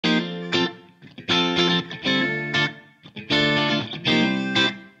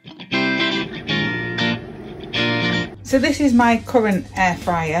So this is my current air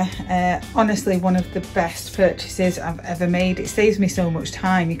fryer. Honestly, one of the best purchases I've ever made. It saves me so much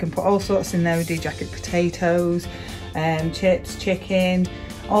time. You can put all sorts in there. We do jacket potatoes, chips, chicken,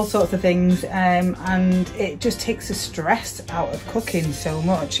 all sorts of things, and it just takes the stress out of cooking so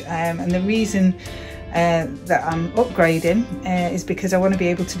much. And the reason that I'm upgrading is because I want to be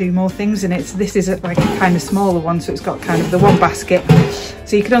able to do more things, and this is like a kind of smaller one, so it's got kind of the one basket,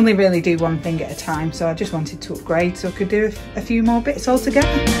 so you can only really do one thing at a time. So I just wanted to upgrade so I could do a few more bits all together.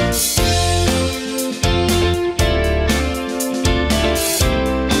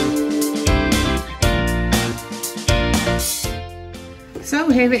 So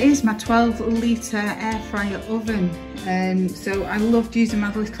here it is, my 12-litre air fryer oven. So I loved using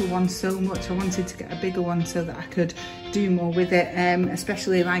my little one so much. I wanted to get a bigger one so that I could do more with it,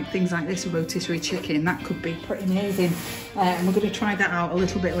 especially like things like this, a rotisserie chicken. That could be pretty amazing, and we're going to try that out a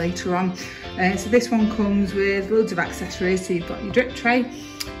little bit later on. So this one comes with loads of accessories. So you've got your drip tray,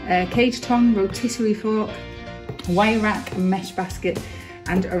 cage tong, rotisserie fork, wire rack, a mesh basket,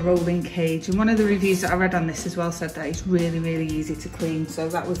 and a rolling cage. And one of the reviews that I read on this as well said that it's really, really easy to clean, so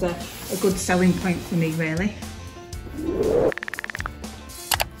that was a good selling point for me, really.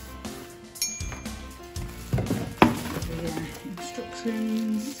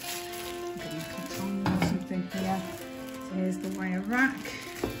 Instructions, got a tongue or something here. So here's the wire rack,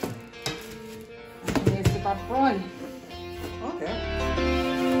 and here's the bad boy. Okay.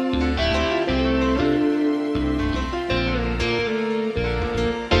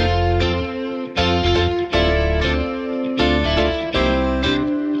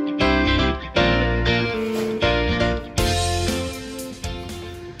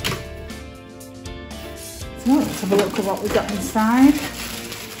 So let's have a look at what we've got inside.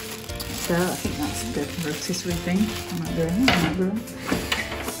 So I think that's a good rotisserie thing. I might do it, I might do it.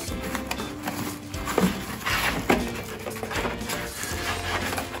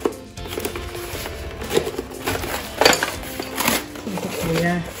 We've got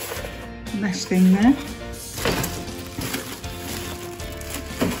the mesh thing there.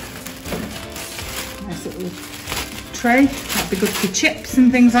 Nice little tray. That'd be good for chips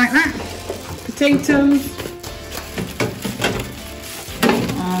and things like that. Potatoes.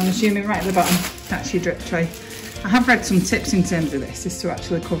 I'm assuming right at the bottom, that's your drip tray. I have read some tips in terms of this, is to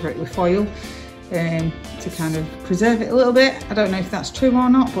actually cover it with foil to kind of preserve it a little bit. I don't know if that's true or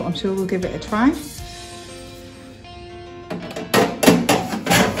not, but I'm sure we'll give it a try.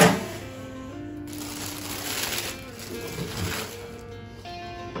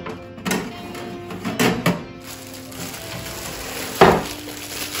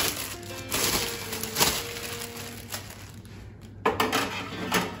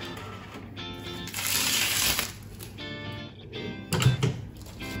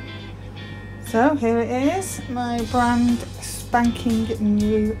 So here it is, my brand spanking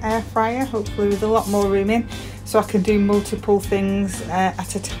new air fryer, hopefully with a lot more room in, so I can do multiple things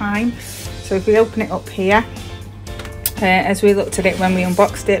at a time. So if we open it up here, as we looked at it when we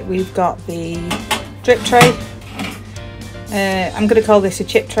unboxed it, we've got the drip tray. I'm going to call this a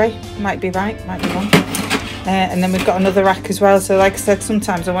chip tray, might be right, might be wrong. And then we've got another rack as well. So like I said,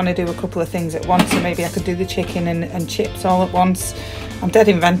 sometimes I want to do a couple of things at once, so maybe I could do the chicken and chips all at once. I'm dead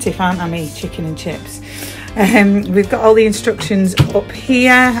inventive, aren't I, me? Chicken and chips. We've got all the instructions up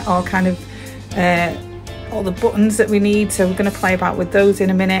here, all kind of all the buttons that we need, so we're going to play about with those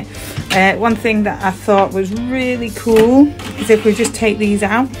in a minute. One thing that I thought was really cool is if we just take these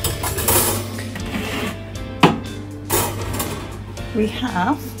out, we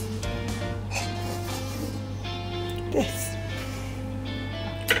have this.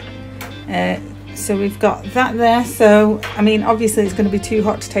 So we've got that there. So I mean, obviously it's going to be too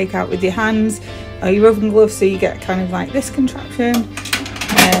hot to take out with your hands or your oven gloves, so you get kind of like this contraption,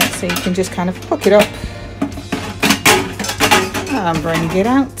 so you can just kind of hook it up and bring it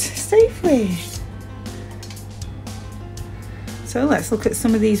out safely. So let's look at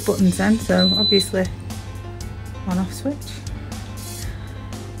some of these buttons then. So obviously on off switch.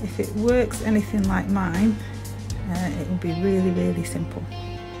 If it works anything like mine, it will be really, really simple.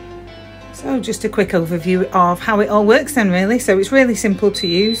 So just a quick overview of how it all works then, really. So it's really simple to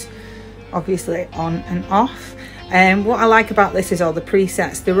use, obviously on and off. What I like about this is all the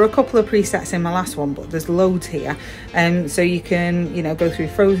presets. There were a couple of presets in my last one, but there's loads here. So you can, you know, go through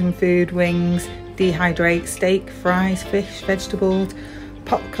frozen food, wings, dehydrate, steak, fries, fish, vegetables,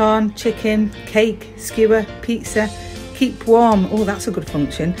 popcorn, chicken, cake, skewer, pizza, keep warm. Oh, that's a good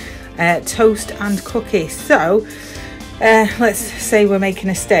function. Toast and cookie. So let's say we're making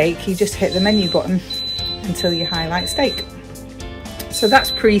a steak, you just hit the menu button until you highlight steak. So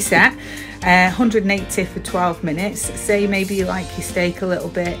that's preset, 180 for 12 minutes. Say maybe you like your steak a little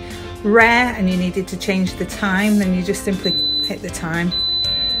bit rare and you needed to change the time, then you just simply hit the time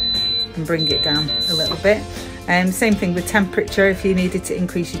and bring it down a little bit. Same thing with temperature. If you needed to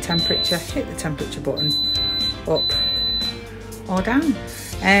increase your temperature, hit the temperature button up or down.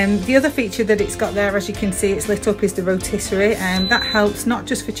 The other feature that it's got there, as you can see, it's lit up, is the rotisserie, and that helps not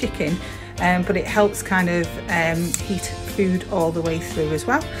just for chicken, but it helps kind of heat food all the way through as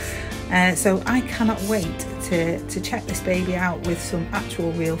well. So I cannot wait to check this baby out with some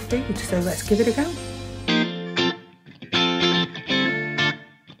actual real food. So let's give it a go.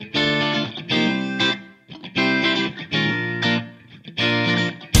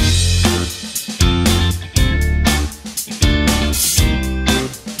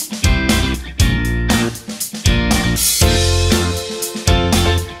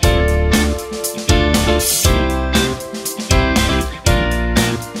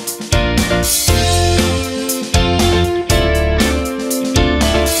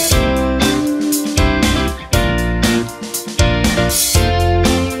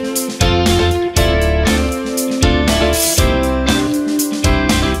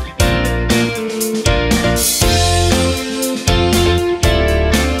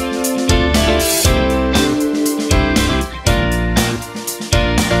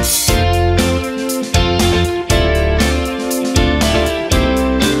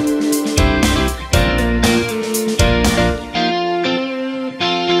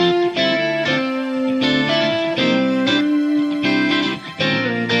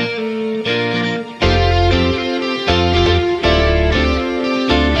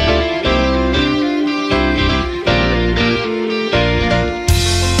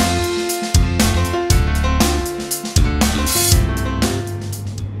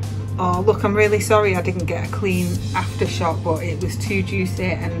 Oh look, I'm really sorry I didn't get a clean aftershock, but it was too juicy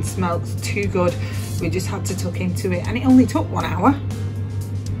and smelled too good. We just had to tuck into it, and it only took 1 hour.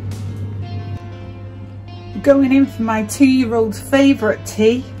 Going in for my 2-year-old's favourite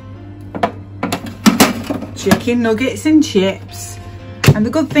tea, chicken nuggets and chips. And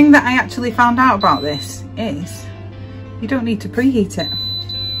the good thing that I actually found out about this is you don't need to preheat it,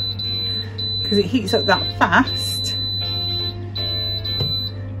 because it heats up that fast.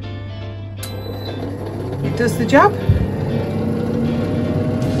 It does the job.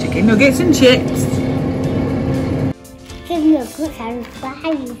 Chicken nuggets and chips. Chicken nuggets and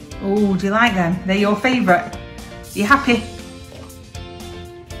fries. Oh, do you like them? They're your favourite. You happy?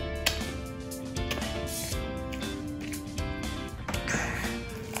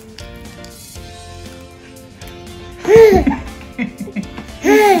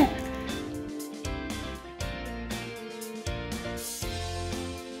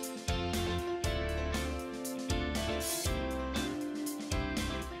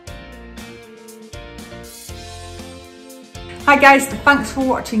 Hi guys, thanks for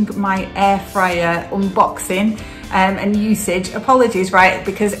watching my air fryer unboxing and usage. Apologies, right,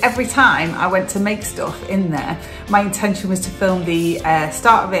 because every time I went to make stuff in there, my intention was to film the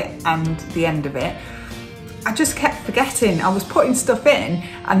start of it and the end of it. I just kept forgetting. I was putting stuff in,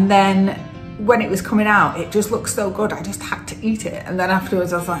 and then when it was coming out, it just looked so good, I just had to eat it. And then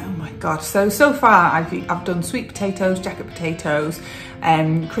afterwards I was like, oh my God. So far I've done sweet potatoes, jacket potatoes,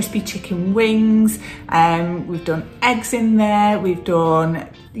 crispy chicken wings, we've done eggs in there, we've done,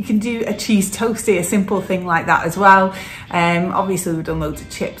 you can do a cheese toasty, a simple thing like that as well. Obviously we've done loads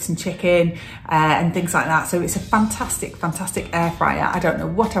of chips and chicken and things like that. So it's a fantastic, fantastic air fryer. I don't know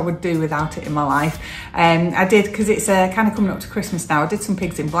what I would do without it in my life. I did, because it's kind of coming up to Christmas now, I did some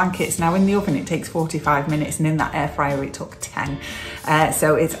pigs in blankets. Now in the oven it takes 45 minutes and in that air fryer it took 10.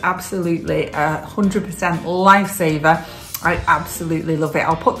 So it's absolutely 100% lifesaver. I absolutely love it.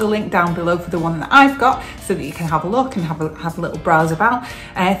 I'll put the link down below for the one that I've got so that you can have a look and have a little browse about.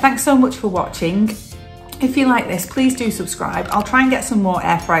 Thanks so much for watching. If you like this, please do subscribe. I'll try and get some more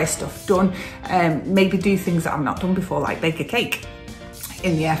air fryer stuff done. Maybe do things that I've not done before, like bake a cake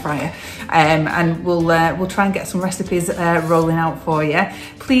in the air fryer, and we'll try and get some recipes rolling out for you.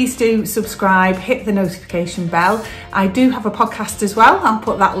 Please do subscribe, hit the notification bell. I do have a podcast as well. I'll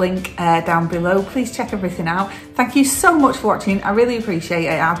put that link down below. Please check everything out. Thank you so much for watching. I really appreciate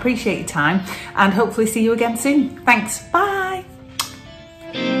it. I appreciate your time, and hopefully see you again soon. Thanks. Bye.